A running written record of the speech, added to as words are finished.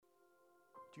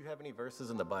Do you have any verses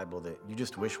in the Bible that you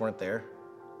just wish weren't there?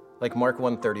 Like Mark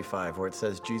 1:35, where it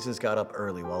says, Jesus got up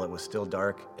early while it was still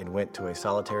dark and went to a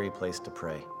solitary place to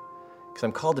pray. Because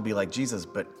I'm called to be like Jesus,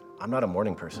 but I'm not a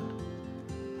morning person.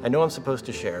 I know I'm supposed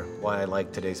to share why I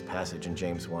like today's passage in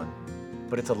James 1,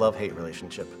 but it's a love-hate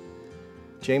relationship.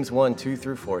 James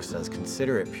 1:2-4 says,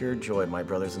 Consider it pure joy, my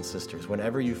brothers and sisters,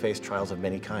 whenever you face trials of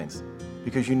many kinds,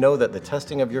 because you know that the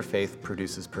testing of your faith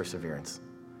produces perseverance.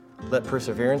 Let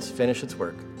perseverance finish its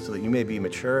work, so that you may be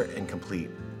mature and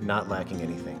complete, not lacking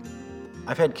anything.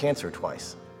 I've had cancer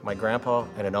twice. My grandpa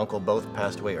and an uncle both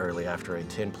passed away early after a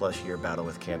 10-plus year battle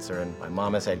with cancer, and my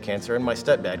mom has had cancer, and my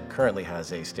stepdad currently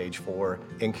has a stage 4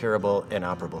 incurable,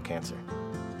 inoperable cancer.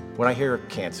 When I hear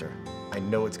cancer, I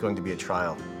know it's going to be a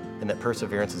trial, and that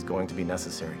perseverance is going to be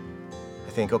necessary. I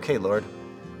think, okay, Lord,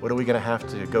 what are we going to have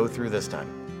to go through this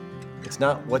time? It's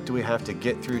not what do we have to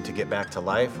get through to get back to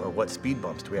life, or what speed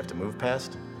bumps do we have to move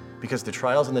past, because the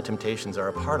trials and the temptations are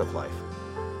a part of life.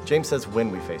 James says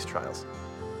when we face trials.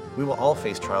 We will all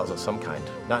face trials of some kind,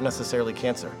 not necessarily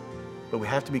cancer, but we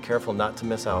have to be careful not to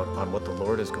miss out on what the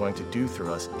Lord is going to do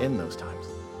through us in those times.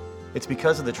 It's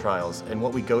because of the trials and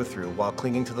what we go through while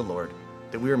clinging to the Lord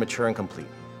that we are mature and complete.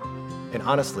 And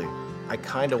honestly, I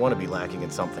kind of want to be lacking in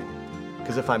something,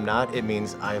 because if I'm not, it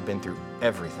means I have been through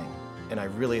everything. And I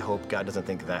really hope God doesn't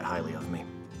think that highly of me.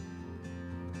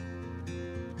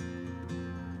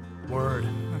 Word.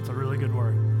 That's a really good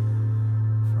word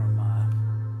from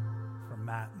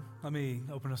Matt. Let me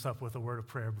open us up with a word of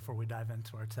prayer before we dive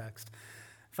into our text.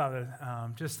 Father,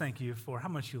 just thank you for how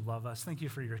much you love us. Thank you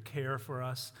for your care for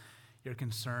us, your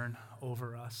concern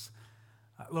over us.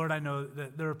 Lord, I know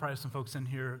that there are probably some folks in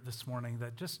here this morning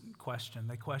that just question.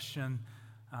 They question,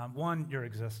 one, your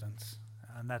existence.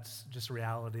 And that's just a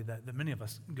reality that many of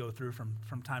us go through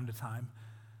from time to time.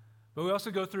 But we also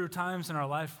go through times in our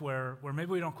life where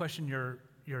maybe we don't question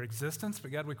your existence, but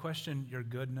God, we question your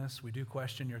goodness. We do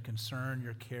question your concern,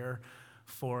 your care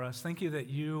for us. Thank you that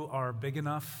you are big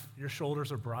enough, your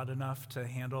shoulders are broad enough to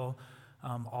handle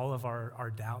all of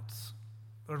our doubts.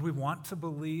 Lord, we want to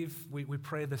believe. We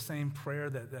pray the same prayer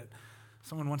that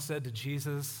someone once said to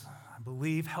Jesus, I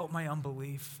believe, help my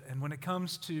unbelief. And when it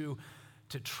comes to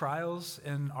trials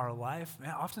in our life,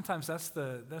 man, oftentimes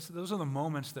those are the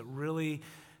moments that really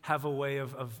have a way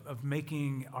of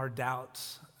making our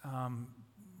doubts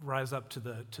rise up to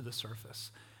the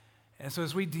surface. And so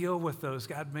as we deal with those,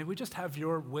 God, may we just have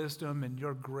your wisdom and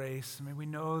your grace. May we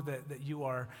know that you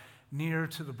are near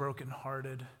to the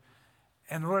brokenhearted.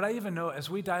 And Lord, I even know as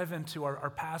we dive into our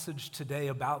passage today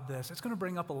about this, it's going to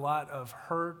bring up a lot of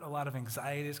hurt, a lot of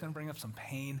anxiety. It's going to bring up some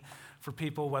pain for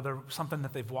people, whether something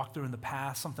that they've walked through in the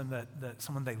past, something that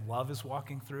someone they love is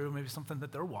walking through, maybe something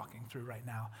that they're walking through right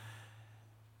now.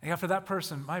 And God, for that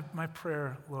person, my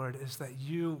prayer, Lord, is that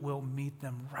you will meet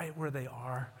them right where they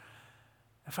are.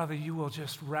 And Father, you will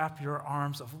just wrap your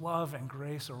arms of love and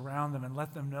grace around them and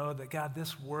let them know that, God,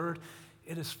 this word,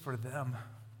 it is for them.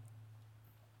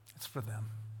 It's for them.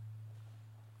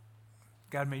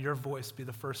 God, may your voice be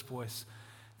the first voice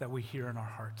that we hear in our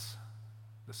hearts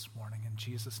this morning. In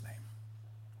Jesus'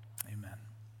 name, amen.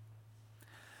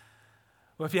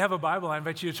 Well, if you have a Bible, I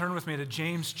invite you to turn with me to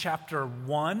James chapter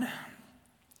 1.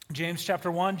 James chapter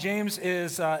 1. James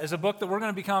is a book that we're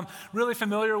going to become really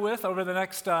familiar with over the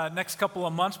next couple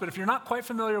of months. But if you're not quite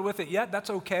familiar with it yet, that's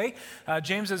okay.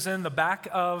 James is in the back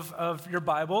of your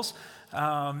Bibles.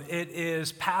 It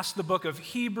is past the book of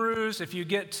Hebrews. If you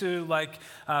get to like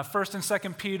 1st and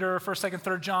 2nd Peter, 1st, 2nd,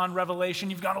 3rd John, Revelation,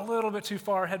 you've gone a little bit too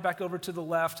far. Head back over to the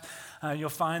left. You'll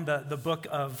find the book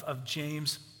of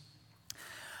James.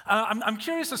 I'm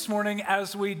curious this morning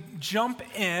as we jump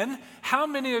in, how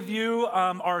many of you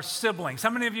are siblings? How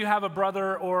many of you have a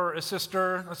brother or a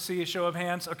sister? Let's see, a show of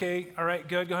hands. Okay, all right,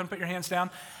 good. Go ahead and put your hands down.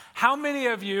 How many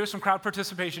of you, some crowd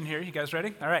participation here, you guys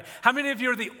ready? All right. How many of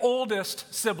you are the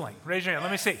oldest sibling? Raise your hand,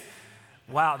 let me see.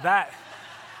 Wow, that,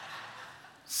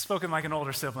 spoken like an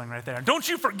older sibling right there. Don't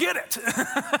you forget it.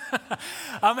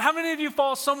 How many of you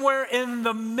fall somewhere in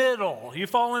the middle? You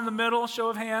fall in the middle, show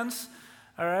of hands,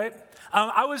 all right?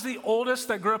 I was the oldest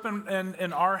that grew up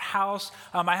in our house.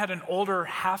 I had an older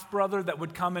half-brother that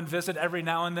would come and visit every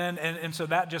now and then, and so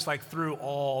that just like threw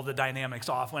all the dynamics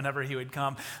off whenever he would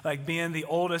come. Like being the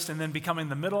oldest and then becoming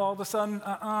the middle all of a sudden,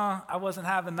 I wasn't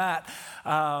having that.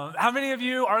 How many of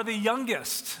you are the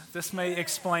youngest? This may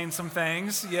explain some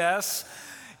things, yes.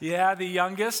 Yeah, the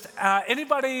youngest.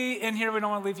 Anybody in here, we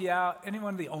don't want to leave you out.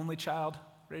 Anyone the only child?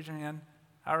 Raise your hand.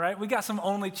 All right, we got some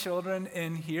only children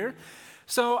in here.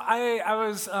 So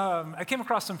I came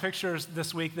across some pictures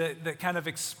this week that kind of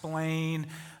explain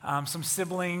some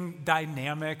sibling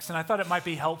dynamics, and I thought it might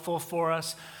be helpful for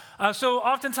us. So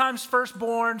oftentimes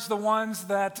firstborns, the ones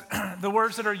that, the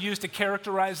words that are used to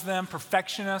characterize them,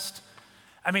 perfectionist.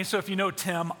 I mean, so if you know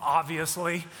Tim,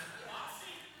 obviously.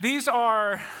 These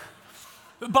are,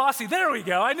 bossy, there we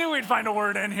go. I knew we'd find a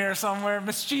word in here somewhere.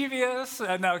 Mischievous,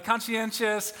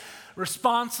 conscientious,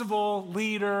 responsible,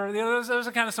 leader. Those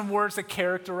are kind of some words that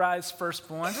characterize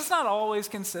firstborns. It's not always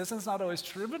consistent, it's not always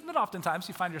true, but oftentimes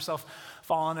you find yourself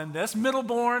falling in this.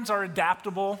 Middleborns are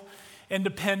adaptable,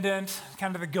 independent,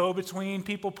 kind of the go-between,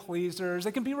 people pleasers.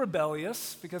 They can be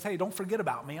rebellious because, hey, don't forget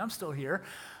about me, I'm still here.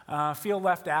 Feel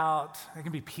left out. They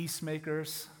can be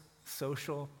peacemakers,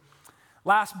 social.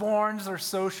 Lastborns are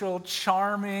social,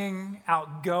 charming,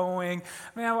 outgoing.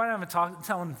 Man, why am I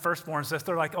telling firstborns this?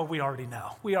 They're like, oh, we already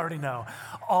know. We already know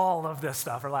all of this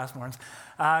stuff, or lastborns.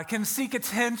 Can seek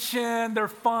attention. They're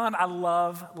fun. I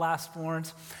love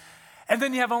lastborns. And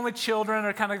then you have only children,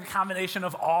 or kind of a combination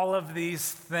of all of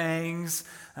these things.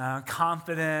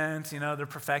 Confident, they're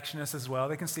perfectionists as well.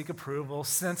 They can seek approval.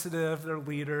 Sensitive, they're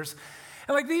leaders.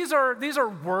 And like these are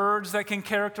words that can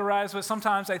characterize, but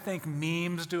sometimes I think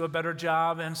memes do a better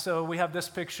job. And so we have this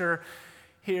picture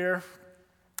here.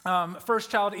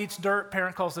 First child eats dirt,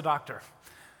 parent calls the doctor.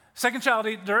 Second child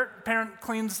eats dirt, parent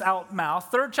cleans out mouth.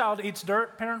 Third child eats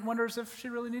dirt, parent wonders if she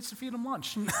really needs to feed him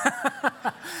lunch. Young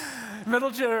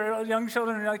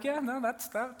children are like, yeah, no,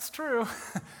 that's true.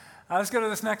 Let's go to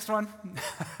this next one.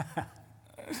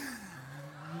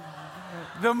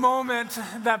 The moment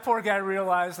that poor guy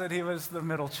realized that he was the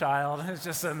middle child, he's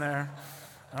just sitting there.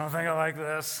 I don't think I like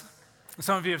this.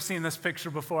 Some of you have seen this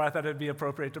picture before. I thought it'd be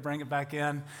appropriate to bring it back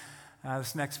in.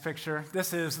 This next picture.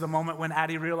 This is the moment when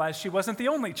Addie realized she wasn't the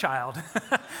only child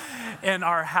in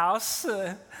our house.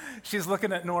 She's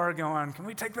looking at Nora going, can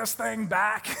we take this thing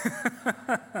back?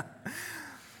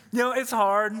 It's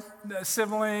hard.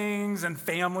 Siblings and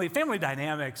family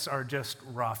dynamics are just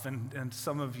rough, and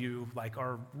some of you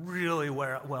are really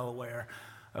well aware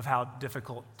of how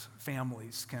difficult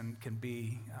families can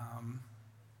be.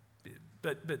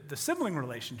 But the sibling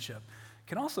relationship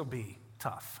can also be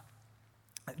tough.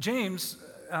 James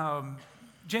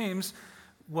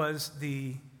was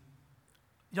the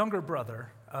younger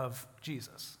brother of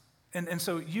Jesus, and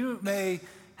so you may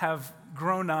have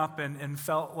grown up and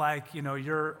felt like,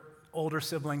 your older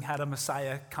sibling had a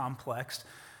Messiah complex.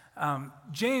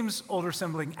 James' older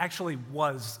sibling actually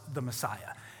was the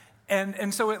Messiah.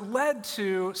 And so it led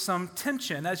to some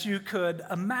tension, as you could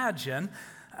imagine,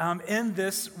 in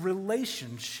this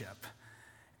relationship.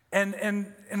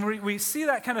 And we see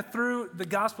that kind of through the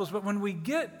Gospels, but when we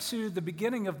get to the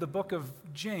beginning of the book of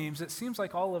James, it seems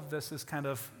like all of this is kind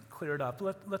of cleared up.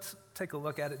 Let's take a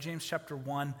look at it. James chapter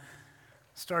 1.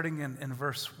 Starting in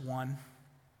verse 1, it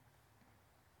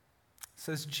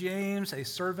says, James, a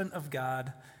servant of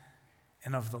God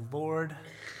and of the Lord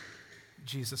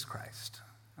Jesus Christ.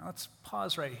 Now let's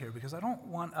pause right here because I don't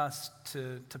want us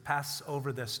to pass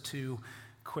over this too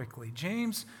quickly.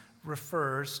 James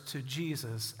refers to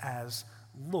Jesus as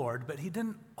Lord, but he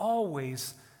didn't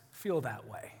always feel that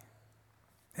way.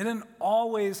 He didn't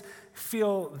always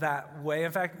feel that way.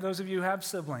 In fact, those of you who have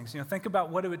siblings, think about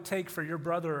what it would take for your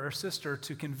brother or sister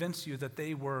to convince you that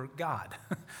they were God.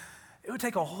 It would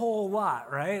take a whole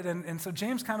lot, right? And so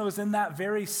James kind of was in that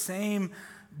very same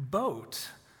boat.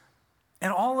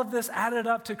 And all of this added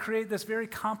up to create this very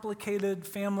complicated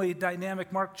family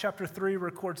dynamic. Mark chapter 3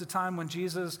 records a time when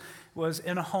Jesus was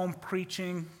in a home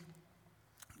preaching.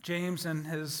 James and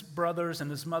his brothers and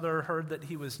his mother heard that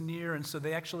he was near, and so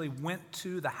they actually went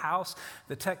to the house.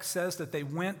 The text says that they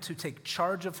went to take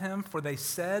charge of him, for they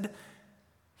said,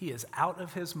 he is out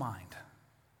of his mind.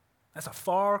 That's a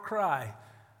far cry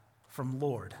from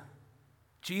Lord.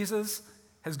 Jesus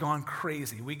has gone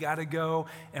crazy. We got to go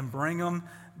and bring him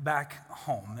back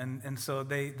home. And so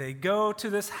they go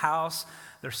to this house.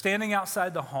 They're standing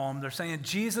outside the home. They're saying,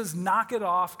 Jesus, knock it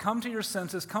off. Come to your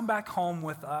senses. Come back home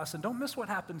with us. And don't miss what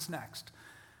happens next.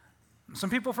 Some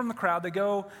people from the crowd, they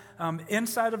go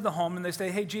inside of the home and they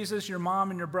say, hey, Jesus, your mom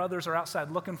and your brothers are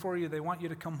outside looking for you. They want you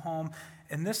to come home.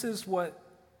 And this is what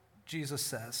Jesus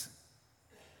says.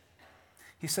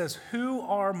 He says, who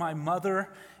are my mother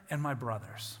and my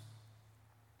brothers?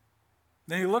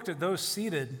 Then he looked at those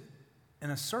seated in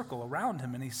a circle around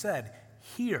him, and he said,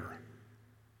 here,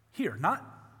 not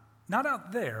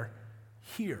out there,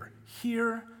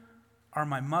 here are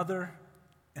my mother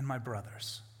and my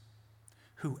brothers.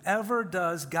 Whoever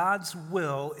does God's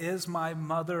will is my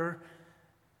mother,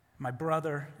 my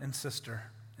brother and sister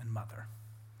and mother.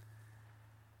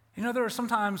 You know, there are some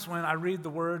times when I read the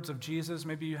words of Jesus,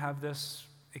 maybe you have this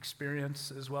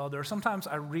experience as well. There are sometimes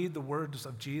I read the words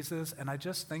of Jesus and I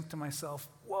just think to myself,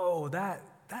 whoa,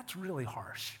 that's really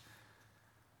harsh.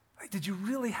 Like, did you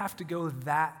really have to go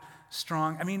that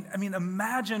strong? I mean,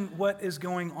 imagine what is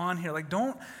going on here. Like,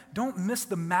 don't miss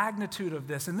the magnitude of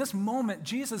this. In this moment,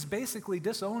 Jesus basically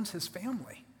disowns his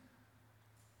family.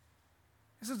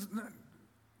 He says,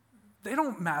 they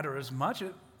don't matter as much.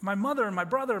 My mother and my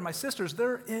brother and my sisters,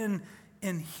 they're in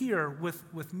here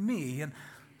with me. And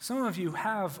some of you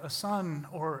have a son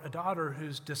or a daughter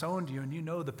who's disowned you, and you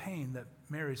know the pain that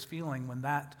Mary's feeling when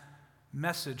that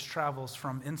message travels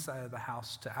from inside of the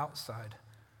house to outside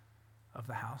of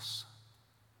the house.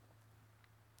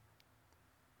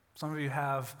 Some of you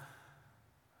have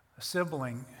a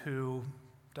sibling who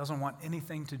doesn't want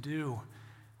anything to do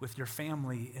with your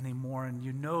family anymore, and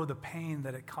you know the pain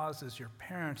that it causes your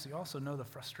parents. You also know the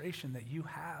frustration that you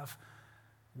have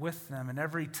with them, and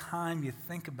every time you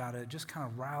think about it, it just kind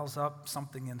of riles up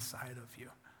something inside of you.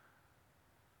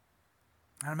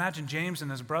 I imagine James and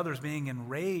his brothers being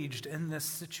enraged in this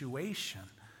situation.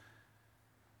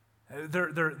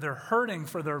 They're hurting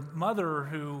for their mother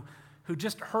who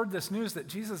just heard this news that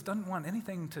Jesus doesn't want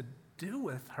anything to do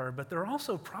with her, but they're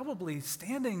also probably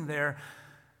standing there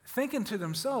thinking to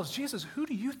themselves, Jesus, who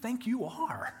do you think you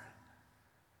are?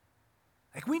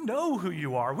 Like, we know who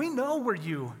you are. We know where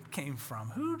you came from.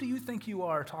 Who do you think you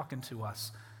are talking to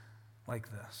us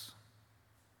like this?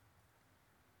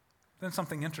 Then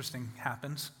something interesting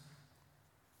happens.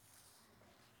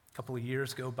 A couple of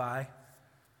years go by.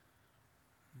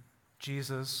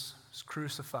 Jesus is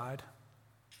crucified.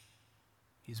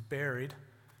 He's buried.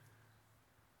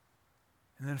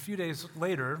 And then a few days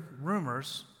later,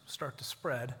 rumors start to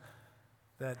spread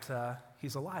that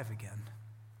he's alive again.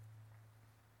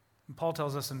 And Paul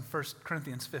tells us in 1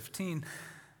 Corinthians 15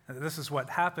 that this is what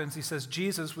happens. He says,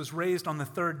 Jesus was raised on the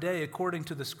third day according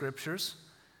to the Scriptures.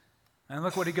 And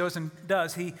look what he goes and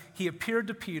does. He appeared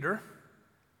to Peter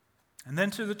and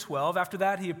then to the 12. After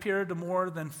that, he appeared to more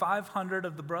than 500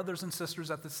 of the brothers and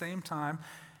sisters at the same time.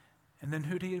 And then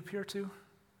who did he appear to?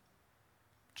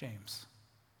 James.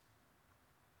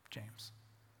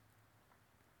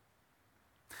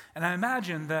 And I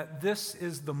imagine that this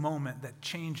is the moment that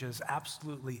changes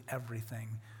absolutely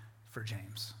everything for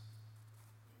James.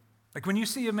 Like when you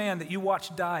see a man that you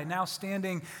watched die now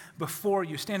standing before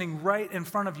you, standing right in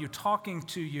front of you, talking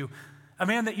to you, a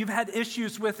man that you've had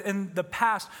issues with in the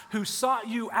past who sought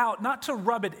you out, not to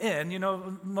rub it in. You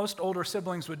know, most older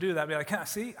siblings would do that. Be like,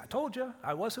 see, I told you,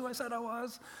 I was who I said I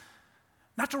was.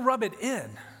 Not to rub it in,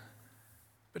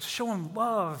 but to show him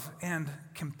love and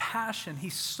compassion. He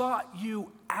sought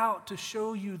you out to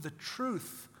show you the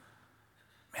truth.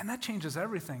 Man, that changes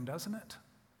everything, doesn't it?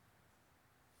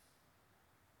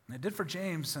 And it did for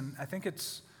James, and I think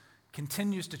it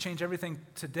continues to change everything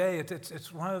today.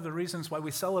 It's one of the reasons why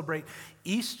we celebrate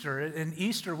Easter. In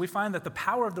Easter, we find that the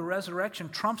power of the resurrection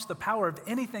trumps the power of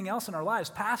anything else in our lives,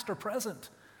 past or present.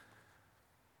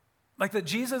 Like that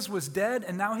Jesus was dead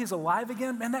and now he's alive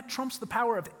again, man, that trumps the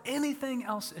power of anything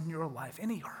else in your life,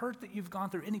 any hurt that you've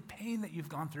gone through, any pain that you've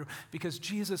gone through, because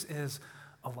Jesus is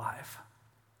alive.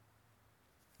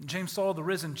 James saw the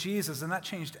risen Jesus, and that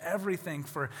changed everything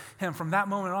for him. From that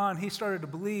moment on, he started to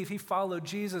believe. He followed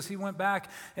Jesus. He went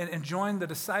back and joined the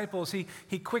disciples.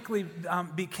 He quickly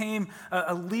became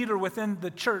a leader within the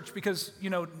church because,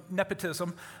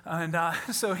 nepotism. And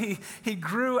so he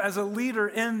grew as a leader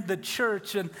in the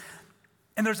church.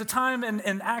 And there's a time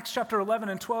in Acts chapter 11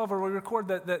 and 12 where we record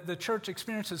that the church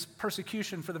experiences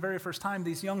persecution for the very first time.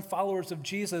 These young followers of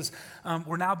Jesus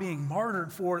were now being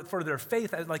martyred for their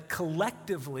faith, like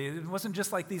collectively. It wasn't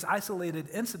just like these isolated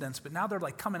incidents, but now they're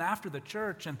like coming after the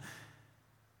church, and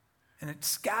it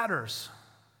scatters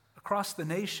across the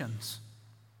nations.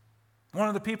 One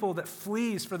of the people that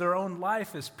flees for their own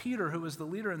life is Peter, who is the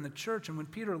leader in the church. And when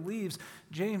Peter leaves,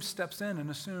 James steps in and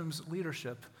assumes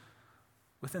leadership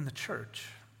within the church.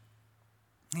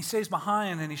 He stays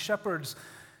behind and he shepherds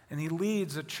and he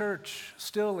leads a church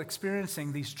still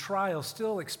experiencing these trials,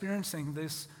 still experiencing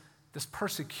this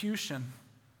persecution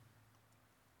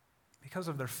because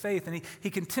of their faith. And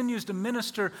he continues to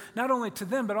minister not only to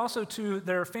them, but also to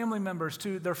their family members,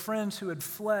 to their friends who had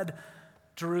fled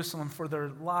Jerusalem for their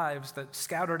lives that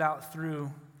scattered out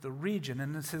through the region.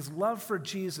 And it's his love for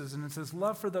Jesus and it's his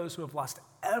love for those who have lost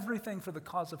everything for the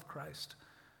cause of Christ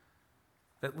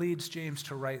that leads James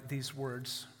to write these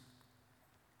words.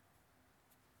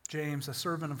 James, a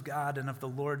servant of God and of the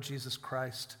Lord Jesus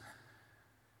Christ,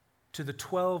 to the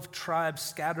 12 tribes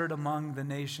scattered among the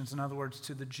nations, in other words,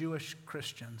 to the Jewish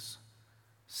Christians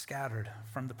scattered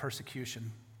from the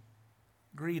persecution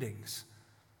Greetings.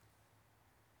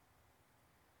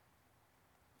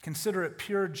 Consider it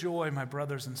pure joy, my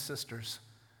brothers and sisters,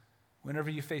 whenever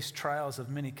you face trials of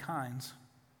many kinds,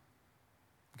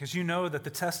 because you know that the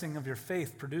testing of your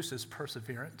faith produces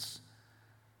perseverance.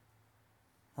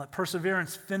 Let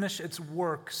perseverance finish its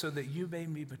work so that you may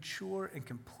be mature and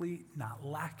complete, not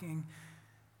lacking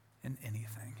in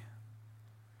anything.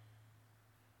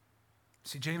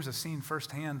 See, James has seen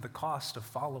firsthand the cost of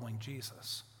following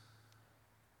Jesus.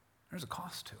 There's a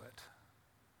cost to it.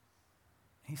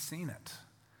 He's seen it.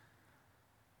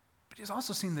 But he's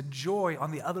also seen the joy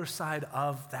on the other side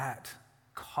of that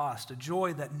cost, a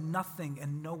joy that nothing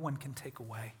and no one can take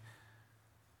away.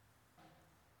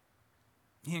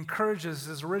 He encourages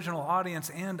his original audience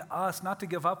and us not to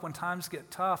give up when times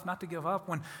get tough, not to give up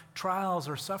when trials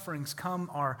or sufferings come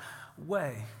our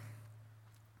way.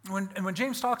 When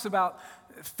James talks about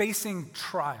facing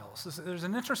trials, there's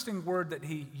an interesting word that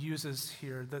he uses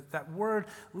here. That word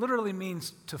literally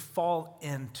means to fall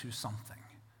into something.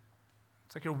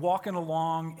 It's like you're walking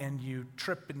along and you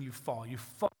trip and you fall. You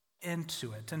fall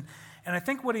into it. And I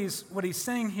think what he's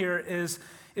saying here is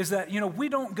that, we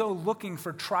don't go looking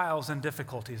for trials and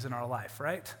difficulties in our life,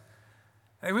 right?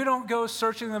 Like we don't go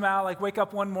searching them out, like wake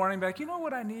up one morning and be like, you know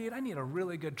what I need? I need a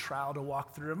really good trial to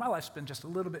walk through. My life's been just a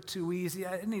little bit too easy.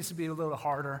 It needs to be a little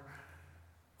harder.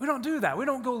 We don't do that. We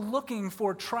don't go looking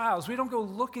for trials. We don't go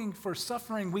looking for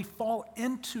suffering. We fall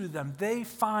into them. They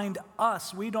find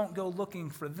us. We don't go looking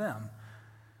for them.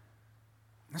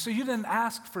 And so you didn't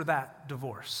ask for that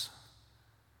divorce.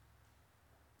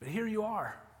 But here you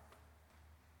are,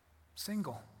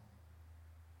 single,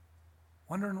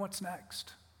 wondering what's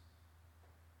next.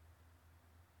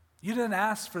 You didn't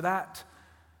ask for that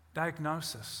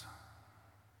diagnosis.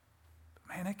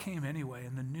 But man, it came anyway,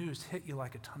 and the news hit you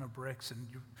like a ton of bricks, and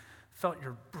you felt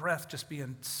your breath just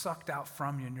being sucked out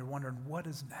from you, and you're wondering, what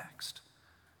is next?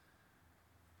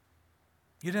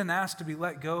 You didn't ask to be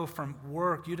let go from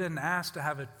work. You didn't ask to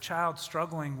have a child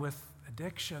struggling with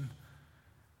addiction.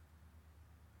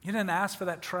 You didn't ask for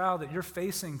that trial that you're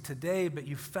facing today, but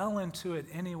you fell into it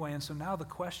anyway. And so now the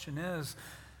question is,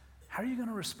 how are you going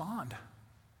to respond?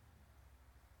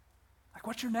 Like,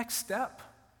 what's your next step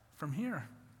from here?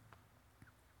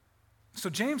 So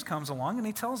James comes along and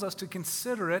he tells us to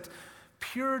consider it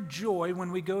pure joy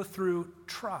when we go through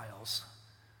trials.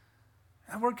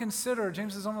 That word consider,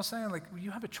 James is almost saying, like,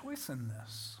 you have a choice in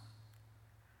this.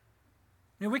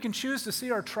 We can choose to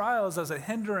see our trials as a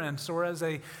hindrance or as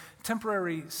a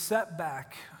temporary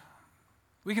setback.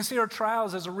 We can see our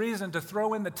trials as a reason to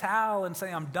throw in the towel and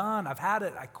say, I'm done, I've had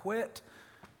it, I quit.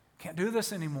 Can't do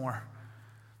this anymore.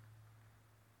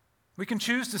 We can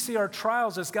choose to see our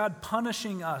trials as God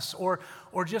punishing us or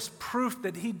just proof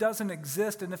that he doesn't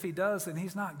exist, and if he does, then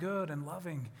he's not good and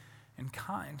loving and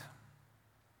kind.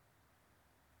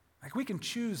 Like, we can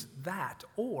choose that,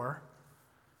 or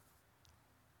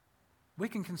we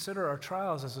can consider our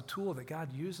trials as a tool that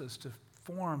God uses to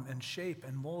form and shape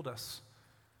and mold us.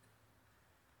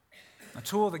 A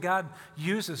tool that God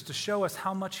uses to show us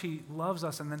how much he loves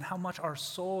us and then how much our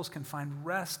souls can find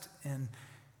rest in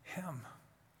him.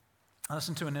 I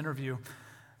listened to an interview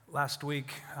last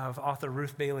week of author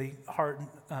Ruth Bailey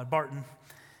Barton,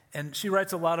 and she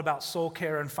writes a lot about soul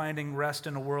care and finding rest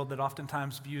in a world that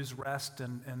oftentimes views rest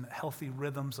and healthy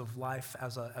rhythms of life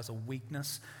as a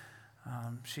weakness.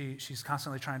 She's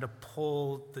constantly trying to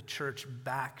pull the church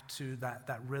back to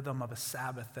that rhythm of a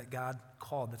Sabbath that God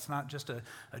called. It's not just a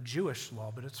Jewish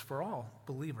law, but it's for all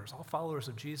believers, all followers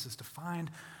of Jesus, to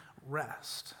find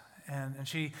rest. And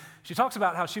she talks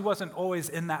about how she wasn't always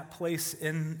in that place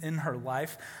in her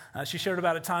life. She shared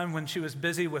about a time when she was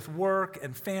busy with work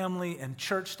and family and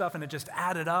church stuff, and it just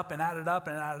added up and added up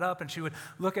and added up. And she would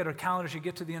look at her calendar. She'd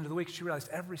get to the end of the week. She realized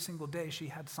every single day she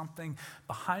had something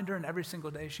behind her, and every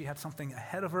single day she had something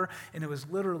ahead of her, and it was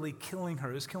literally killing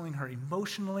her. It was killing her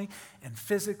emotionally and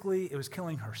physically. It was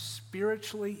killing her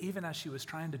spiritually, even as she was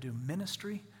trying to do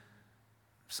ministry.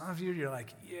 Some of you, you're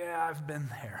like, yeah, I've been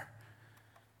there.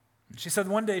 She said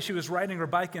one day she was riding her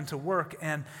bike into work,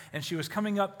 and she was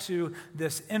coming up to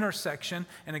this intersection,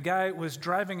 and a guy was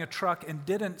driving a truck and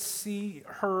didn't see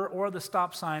her or the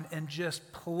stop sign and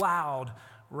just plowed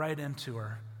right into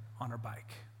her on her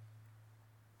bike.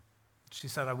 She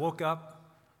said, I woke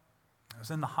up, I was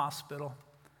in the hospital,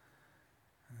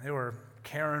 and they were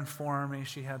caring for me.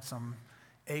 She had some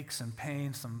aches and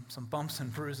pains, some bumps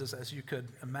and bruises, as you could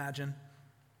imagine.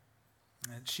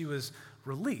 And she was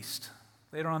released.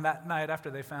 Later on that night, after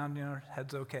they found, her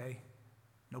head's okay,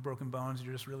 no broken bones,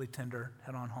 you're just really tender,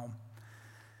 head on home.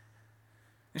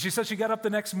 And she said she got up the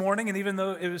next morning, and even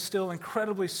though it was still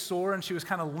incredibly sore and she was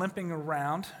kind of limping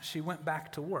around, she went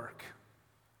back to work.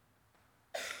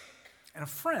 And a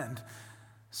friend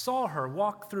saw her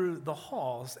walk through the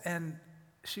halls, and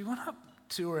she went up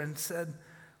to her and said,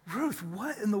 "Ruth,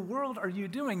 what in the world are you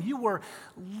doing? You were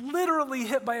literally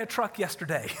hit by a truck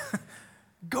yesterday.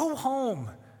 Go home,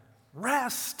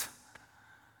 rest."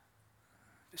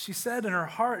 She said in her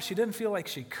heart she didn't feel like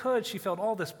she could. She felt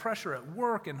all this pressure at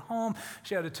work and home.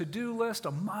 She had a to-do list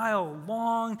a mile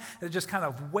long. It just kind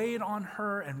of weighed on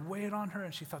her,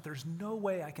 and she thought, there's no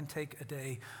way I can take a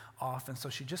day off. And so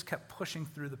she just kept pushing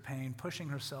through the pain, pushing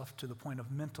herself to the point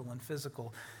of mental and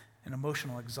physical and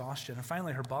emotional exhaustion. And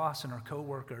finally her boss and her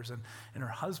coworkers and her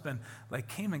husband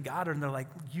came and got her, and they're like,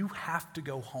 "You have to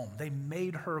go home." They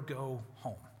made her go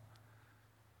home.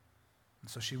 And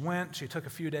so she went. She took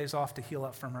a few days off to heal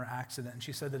up from her accident, and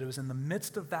she said that it was in the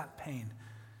midst of that pain,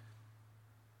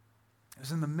 it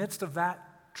was in the midst of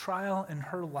that trial in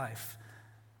her life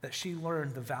that she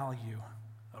learned the value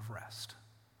of rest.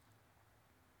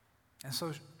 And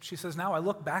so she says, now I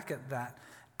look back at that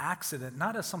accident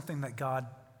not as something that God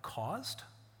caused,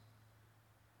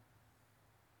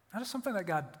 not as something that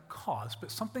God caused, but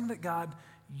something that God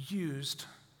used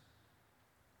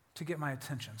to get my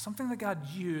attention, something that God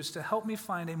used to help me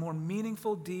find a more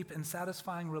meaningful, deep, and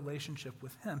satisfying relationship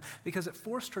with Him, because it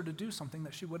forced her to do something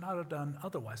that she would not have done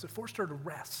otherwise. It forced her to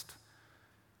rest.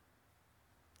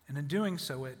 And in doing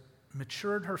so, it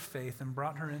matured her faith and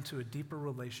brought her into a deeper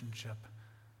relationship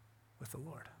with the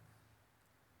Lord.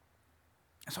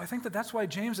 And so I think that that's why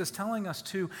James is telling us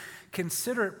to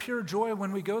consider it pure joy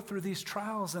when we go through these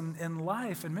trials in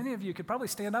life. And many of you could probably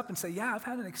stand up and say, yeah, I've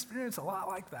had an experience a lot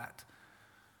like that.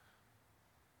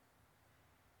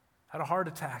 I had a heart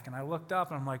attack, and I looked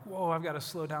up, and I'm like, whoa, I've got to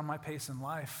slow down my pace in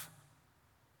life.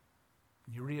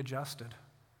 And you readjusted.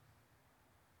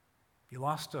 You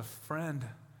lost a friend,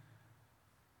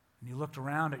 and you looked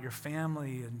around at your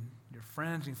family and your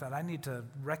friends, and you thought, I need to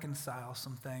reconcile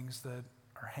some things that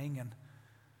are hanging.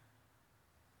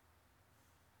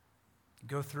 You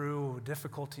go through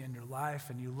difficulty in your life,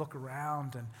 and you look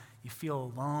around, and you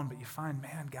feel alone, but you find,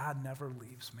 man, God never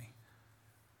leaves me.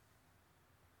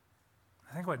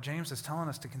 I think what James is telling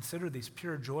us to consider these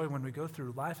pure joy when we go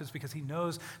through life is because he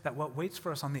knows that what waits for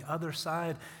us on the other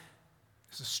side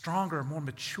is a stronger, more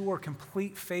mature,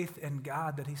 complete faith in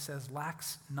God that he says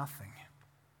lacks nothing.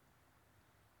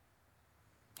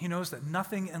 He knows that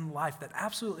nothing in life, that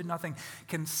absolutely nothing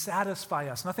can satisfy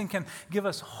us. Nothing can give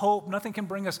us hope. Nothing can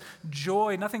bring us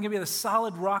joy. Nothing can be the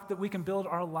solid rock that we can build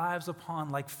our lives upon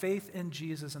like faith in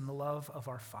Jesus and the love of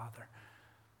our Father.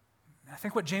 I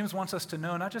think what James wants us to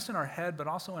know, not just in our head, but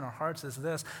also in our hearts, is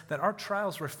this, that our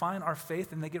trials refine our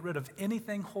faith and they get rid of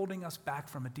anything holding us back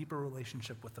from a deeper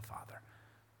relationship with the Father.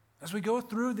 As we go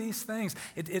through these things,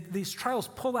 these trials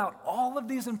pull out all of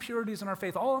these impurities in our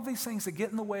faith, all of these things that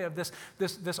get in the way of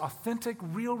this authentic,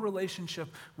 real relationship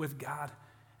with God.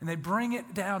 And they bring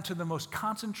it down to the most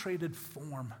concentrated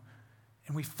form.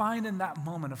 And we find in that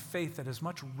moment a faith that is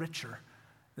much richer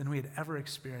than we had ever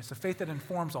experienced, a faith that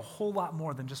informs a whole lot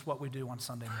more than just what we do on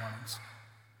Sunday mornings.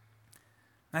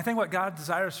 And I think what God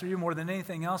desires for you more than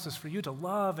anything else is for you to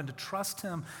love and to trust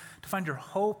Him, to find your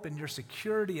hope and your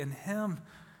security in Him.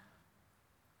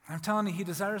 I'm telling you, He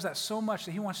desires that so much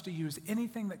that He wants to use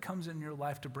anything that comes in your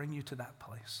life to bring you to that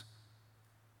place.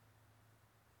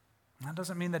 And that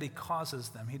doesn't mean that He causes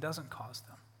them. He doesn't cause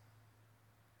them.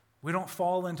 We don't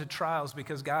fall into trials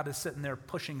because God is sitting there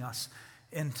pushing us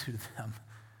into them.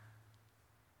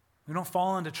 We don't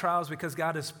fall into trials because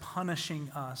God is punishing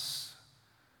us,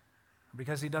 or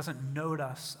because He doesn't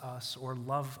notice us or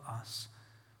love us.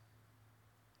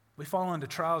 We fall into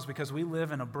trials because we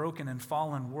live in a broken and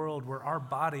fallen world where our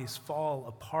bodies fall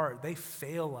apart. They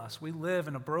fail us. We live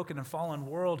in a broken and fallen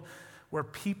world where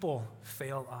people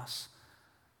fail us,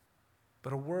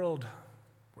 but a world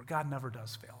where God never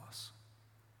does fail us.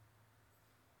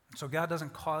 So God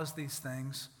doesn't cause these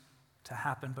things to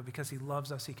happen, but because He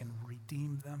loves us, He can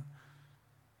redeem them.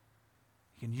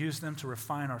 He can use them to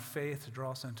refine our faith, to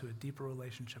draw us into a deeper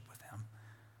relationship with Him.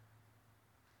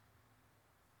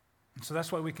 And so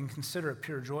that's why we can consider it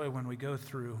pure joy when we go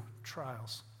through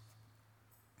trials.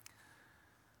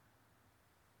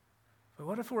 But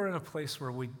what if we're in a place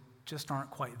where we just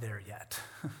aren't quite there yet?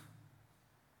 What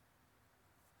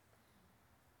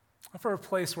if we're a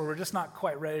place where we're just not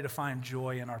quite ready to find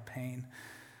joy in our pain?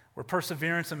 Where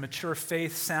perseverance and mature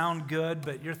faith sound good,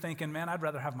 but you're thinking, man, I'd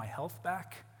rather have my health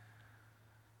back.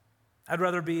 I'd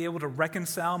rather be able to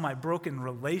reconcile my broken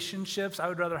relationships. I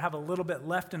would rather have a little bit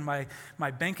left in my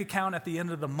bank account at the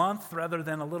end of the month rather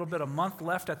than a little bit a month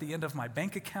left at the end of my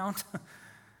bank account.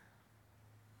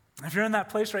 If you're in that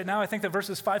place right now, I think that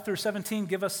verses 5 through 17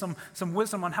 give us some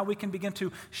wisdom on how we can begin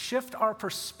to shift our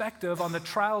perspective on the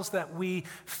trials that we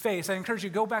face. I encourage you,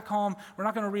 go back home. We're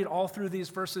not going to read all through these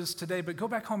verses today, but go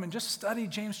back home and just study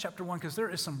James chapter 1, because there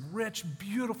is some rich,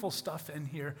 beautiful stuff in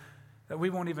here that we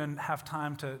won't even have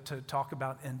time to talk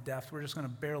about in depth. We're just going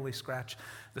to barely scratch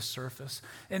the surface.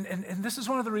 And this is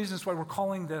one of the reasons why we're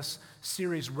calling this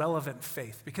series Relevant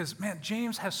Faith, because, man,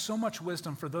 James has so much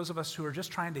wisdom for those of us who are just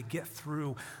trying to get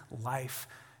through life.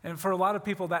 And for a lot of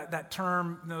people, that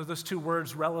term, those two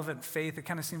words, relevant faith, it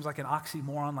kind of seems like an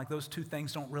oxymoron, like those two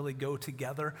things don't really go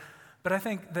together. But I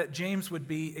think that James would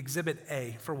be exhibit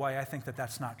A for why I think that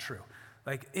that's not true.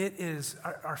 Like, it is,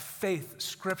 our faith,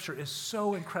 Scripture, is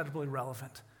so incredibly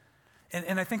relevant.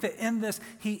 And I think that in this,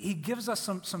 he gives us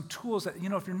some tools that,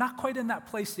 if you're not quite in that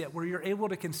place yet where you're able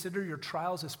to consider your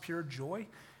trials as pure joy,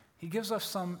 he gives us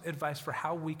some advice for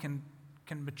how we can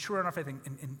mature in our faith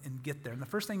and get there. And the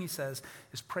first thing he says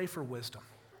is pray for wisdom.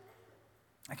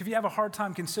 Like, if you have a hard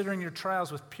time considering your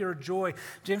trials with pure joy,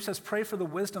 James says pray for the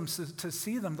wisdom to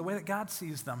see them the way that God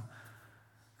sees them.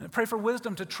 And pray for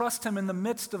wisdom to trust him in the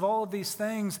midst of all of these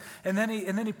things. And then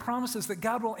he promises that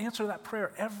God will answer that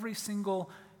prayer every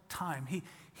single time.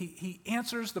 He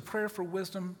answers the prayer for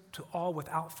wisdom to all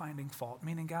without finding fault,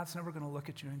 meaning God's never going to look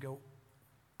at you and go,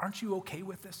 aren't you okay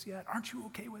with this yet? Aren't you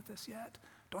okay with this yet?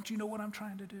 Don't you know what I'm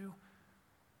trying to do?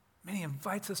 And he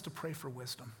invites us to pray for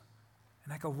wisdom.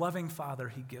 And like a loving father,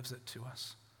 he gives it to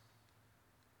us.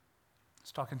 I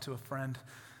was talking to a friend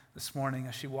this morning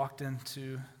as she walked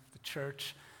into the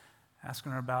church,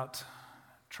 asking her about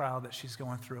a trial that she's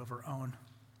going through of her own.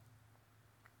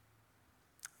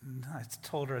 And I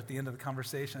told her at the end of the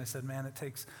conversation, I said, man, it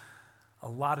takes a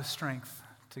lot of strength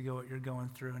to go what you're going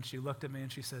through. And she looked at me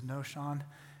and she said, no, Sean,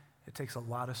 it takes a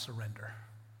lot of surrender.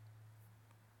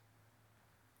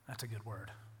 That's a good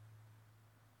word.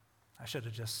 I should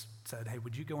have just said, hey,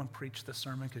 would you go and preach this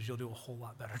sermon, because you'll do a whole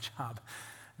lot better job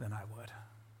than I would.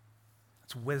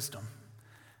 It's wisdom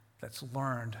that's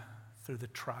learned through the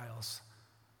trials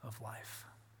of life.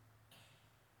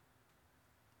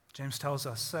 James tells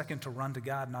us, second, to run to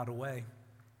God, not away.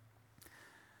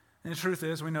 And the truth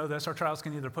is, we know this, our trials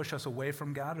can either push us away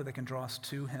from God or they can draw us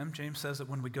to him. James says that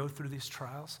when we go through these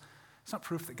trials, it's not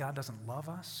proof that God doesn't love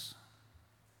us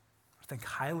or think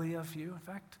highly of you. In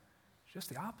fact, it's just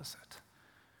the opposite.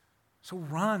 So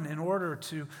run in order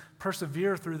to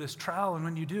persevere through this trial. And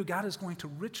when you do, God is going to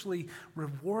richly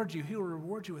reward you. He will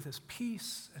reward you with his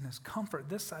peace and his comfort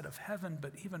this side of heaven,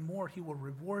 but even more, he will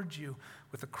reward you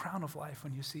with the crown of life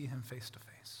when you see him face to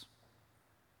face.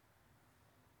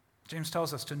 James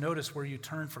tells us to notice where you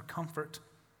turn for comfort.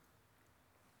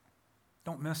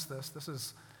 Don't miss this. This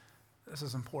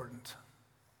is important.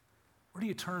 Where do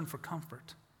you turn for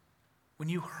comfort? When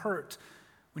you hurt,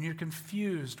 when you're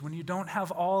confused, when you don't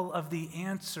have all of the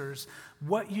answers,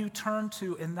 what you turn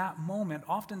to in that moment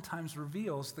oftentimes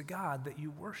reveals the God that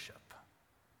you worship.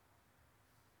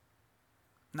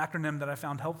 An acronym that I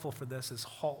found helpful for this is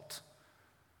HALT.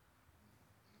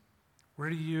 Where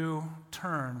do you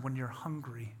turn when you're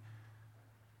hungry,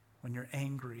 when you're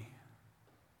angry,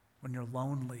 when you're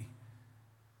lonely,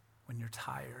 when you're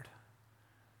tired?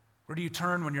 Where do you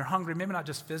turn when you're hungry? Maybe not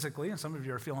just physically, and some of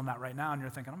you are feeling that right now, and you're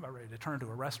thinking, I'm about ready to turn to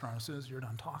a restaurant as soon as you're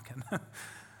done talking.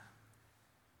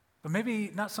 But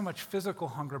maybe not so much physical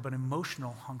hunger, but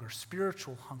emotional hunger,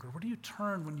 spiritual hunger. Where do you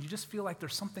turn when you just feel like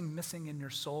there's something missing in your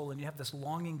soul and you have this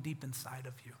longing deep inside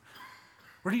of you?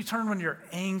 Where do you turn when you're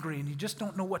angry and you just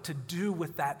don't know what to do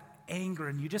with that anger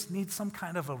and you just need some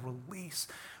kind of a release?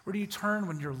 Where do you turn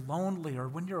when you're lonely or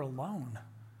when you're alone?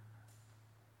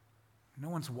 No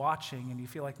one's watching and you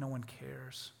feel like no one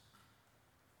cares.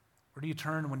 Where do you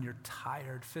turn when you're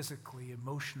tired physically,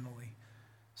 emotionally,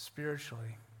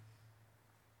 spiritually?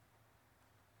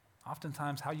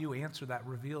 Oftentimes, how you answer that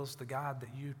reveals the God that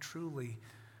you truly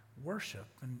worship.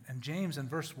 And James, in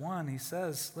verse 1, he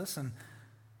says, listen,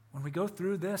 when we go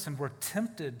through this and we're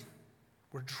tempted,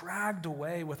 we're dragged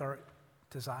away with our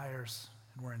desires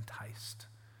and we're enticed.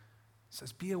 He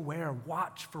says, be aware,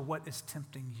 watch for what is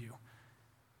tempting you.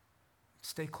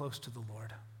 Stay close to the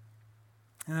Lord.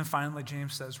 And then finally,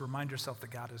 James says, remind yourself that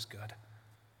God is good.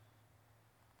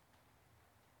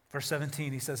 Verse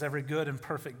 17, he says, every good and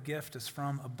perfect gift is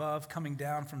from above, coming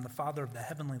down from the Father of the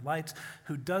heavenly lights,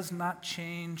 who does not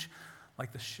change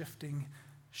like the shifting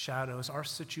shadows. Our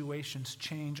situations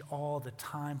change all the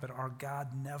time, but our God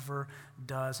never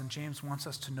does. And James wants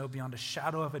us to know beyond a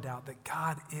shadow of a doubt that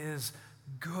God is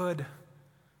good.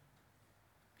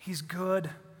 He's good.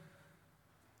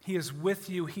 He is with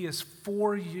you. He is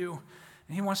for you.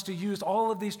 And he wants to use all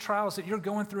of these trials that you're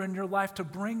going through in your life to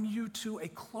bring you to a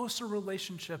closer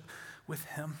relationship with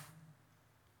him.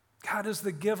 God is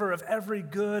the giver of every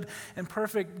good and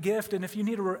perfect gift, and if you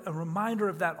need a reminder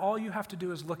of that, all you have to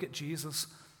do is look at Jesus.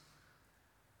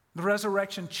 The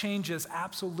resurrection changes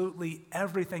absolutely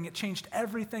everything. It changed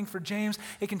everything for James.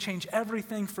 It can change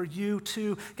everything for you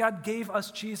too. God gave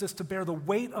us Jesus to bear the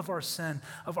weight of our sin,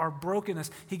 of our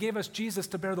brokenness. He gave us Jesus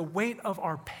to bear the weight of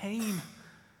our pain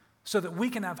so that we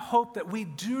can have hope that we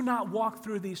do not walk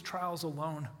through these trials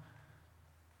alone.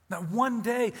 That one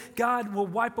day God will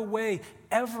wipe away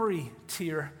every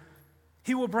tear.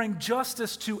 He will bring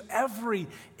justice to every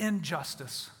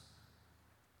injustice.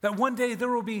 That one day there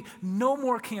will be no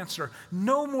more cancer,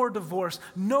 no more divorce,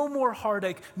 no more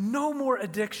heartache, no more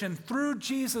addiction. Through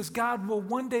Jesus, God will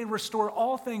one day restore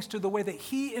all things to the way that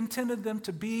he intended them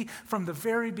to be from the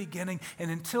very beginning. And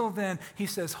until then, he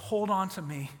says, hold on to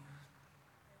me.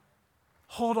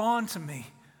 Hold on to me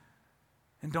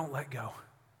and don't let go.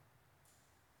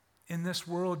 In this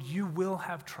world, you will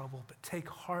have trouble, but take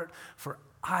heart, for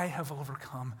I have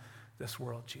overcome this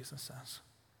world, Jesus says.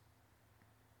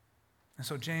 And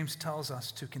so James tells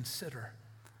us to consider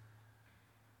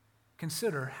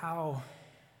how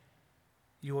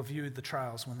you will view the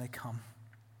trials when they come.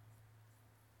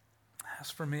 As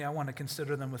for me, I want to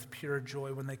consider them with pure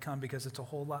joy when they come because it's a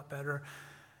whole lot better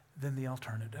than the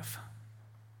alternative.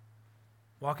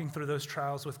 Walking through those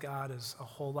trials with God is a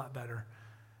whole lot better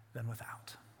than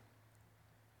without.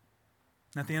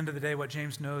 At the end of the day, what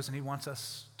James knows and he wants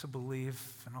us to believe,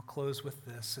 and I'll close with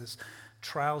this, is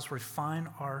trials refine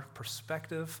our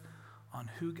perspective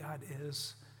on who God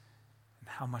is and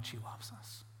how much he loves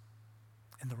us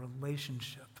and the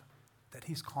relationship that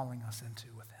he's calling us into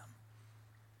with him.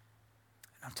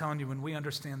 And I'm telling you, when we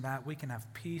understand that, we can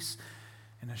have peace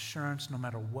and assurance no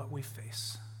matter what we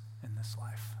face in this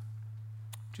life.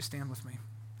 Would you stand with me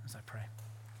as I pray?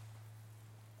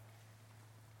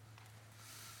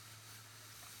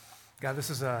 God, this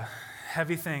is a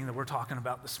heavy thing that we're talking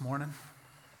about this morning.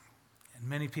 And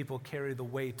many people carry the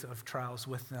weight of trials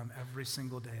with them every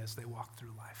single day as they walk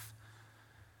through life.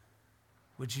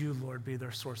 Would you, Lord, be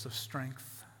their source of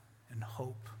strength and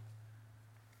hope?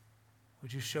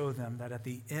 Would you show them that at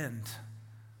the end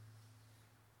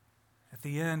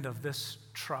of this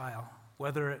trial,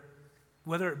 whether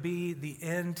it be the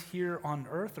end here on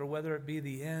earth or whether it be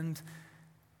the end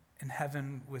in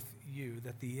heaven with you,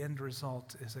 that the end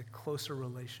result is a closer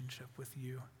relationship with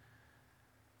you.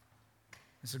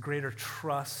 It's a greater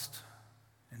trust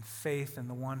and faith in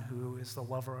the one who is the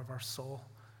lover of our soul,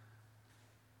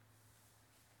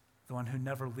 the one who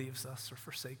never leaves us or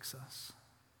forsakes us,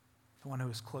 the one who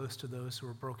is close to those who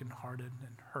are brokenhearted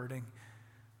and hurting,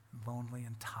 and lonely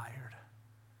and tired.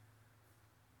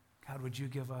 God, would you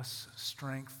give us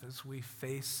strength as we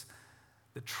face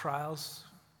the trials,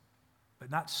 but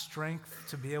not strength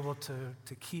to be able to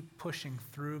keep pushing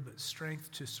through, but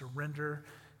strength to surrender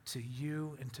to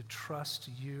you and to trust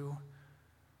you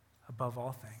above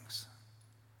all things.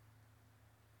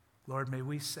 Lord, may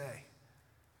we say,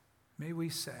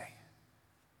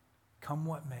 come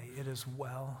what may, it is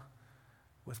well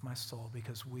with my soul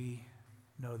because we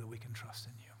know that we can trust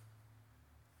in you.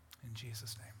 In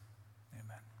Jesus' name,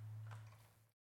 amen.